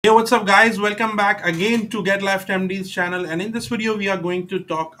Hey, what's up, guys? Welcome back again to Get Lifetime Deals channel. And in this video, we are going to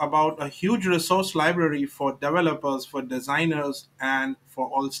talk about a huge resource library for developers, for designers, and for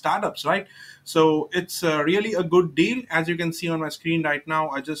all startups, right? So it's really a good deal. As you can see on my screen right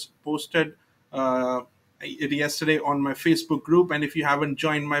now, I just posted it yesterday on my Facebook group. And if you haven't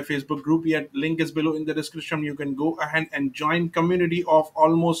joined my Facebook group yet, link is below in the description. You can go ahead and join community of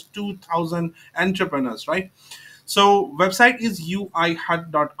almost 2,000 entrepreneurs, right? So website is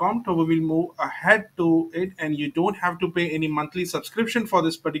UIHut.com. So we will move ahead to it, and you don't have to pay any monthly subscription for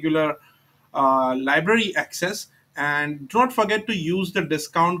this particular library access. And do not forget to use the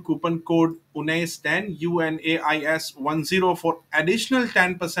discount coupon code UNAIS10 UNAIS10 for additional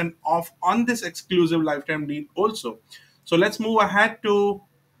 10% off on this exclusive lifetime deal also. So let's move ahead to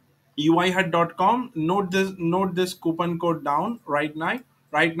UIHut.com. Note this coupon code down right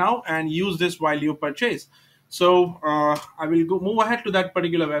now and use this while you purchase. So I will go move ahead to that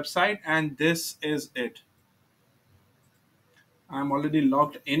particular website, and this is it. I'm already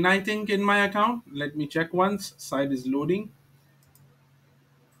logged in, I think, in my account. Let me check once. Site is loading.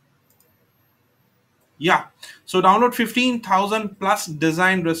 Yeah. So download 15,000 plus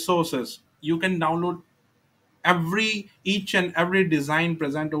design resources. You can download each and every design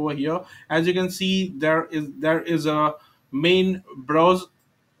present over here. As you can see, there is a main browse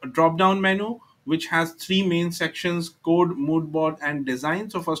drop down menu which has three main sections: code, mood board, and design.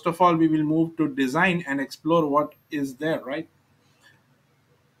 So first of all, we will move to design and explore what is there, right?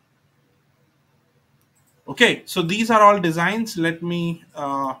 Okay, so these are all designs. Let me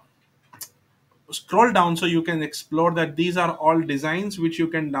scroll down so you can explore that these are all designs which you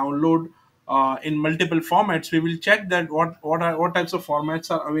can download in multiple formats. We will check that what types of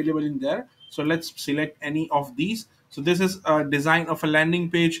formats are available in there. So let's select any of these. So this is a design of a landing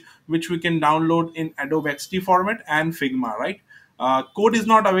page which we can download in Adobe XD format and Figma, right? Code is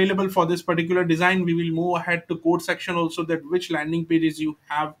not available for this particular design. We will move ahead to code section also, that which landing pages you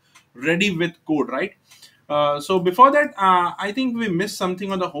have ready with code, right? So before that, I think we missed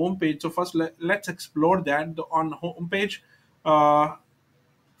something on the home page. So first, let's explore that. On home page, uh,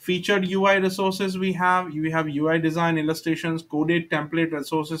 featured UI resources, we have UI design, illustrations, coded template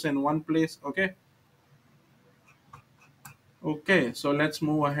resources in one place. Okay, so let's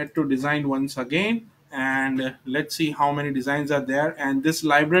move ahead to design once again, and let's see how many designs are there. And this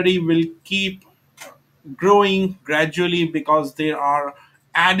library will keep growing gradually because they are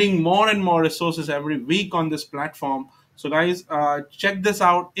adding more and more resources every week on this platform. So guys, check this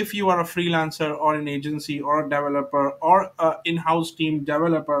out. If you are a freelancer or an agency or a developer or a in-house team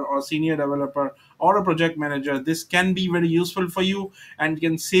developer or senior developer or a project manager, this can be very useful for you and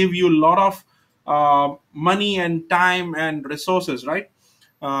can save you a lot of money and time and resources, right?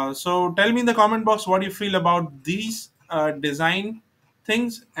 So tell me in the comment box what you feel about these design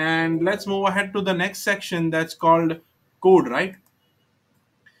things, and let's move ahead to the next section that's called code, right?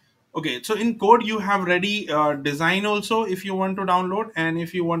 Okay, so in code you have ready design also if you want to download, and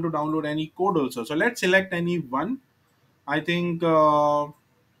if you want to download any code also. So let's select any one. I think I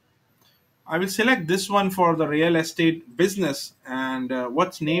will select this one for the real estate business, and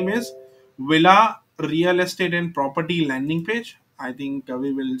what's name is Villa Real Estate and Property Landing Page. I think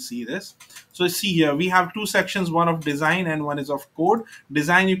we will see this. So see here, we have two sections, one of design and one is of code.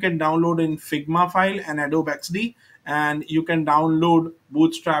 Design you can download in Figma file and Adobe XD, and you can download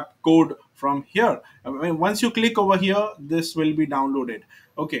Bootstrap code from here. Once you click over here, this will be downloaded.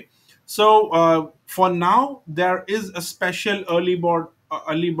 Okay, so for now, there is a special early bird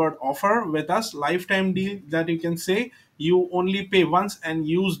offer with us, lifetime deal, that you can say you only pay once and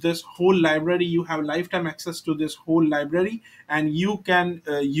use this whole library. You have lifetime access to this whole library, and you can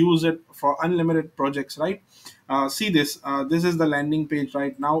use it for unlimited projects, right? See this. This is the landing page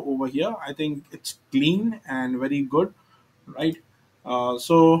right now over here. I think it's clean and very good, right?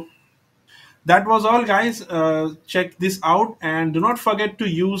 So that was all, guys. Check this out, and do not forget to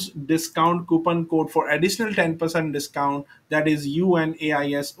use discount coupon code for additional 10% discount. That is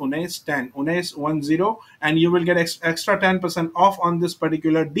UNAIS10 UNAIS10, and you will get extra 10% off on this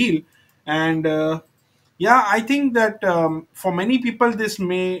particular deal. And yeah, I think that for many people this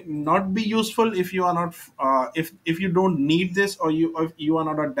may not be useful if you are not if you don't need this, or if you are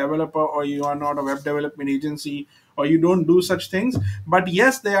not a developer, or you are not a web development agency, or you don't do such things. But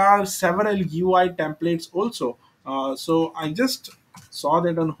yes, there are several UI templates also. So I just saw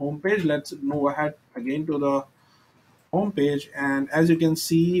that on homepage. Let's move ahead again to the homepage, and as you can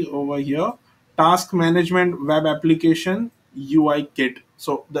see over here, task management web application UI kit.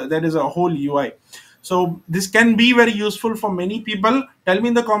 So that is a whole UI. So this can be very useful for many people. Tell me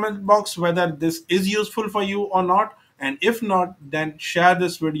in the comment box whether this is useful for you or not, And if not, then share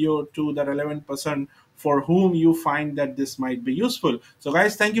this video to the relevant person for whom you find that this might be useful. So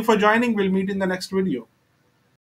guys, thank you for joining. We'll meet in the next video.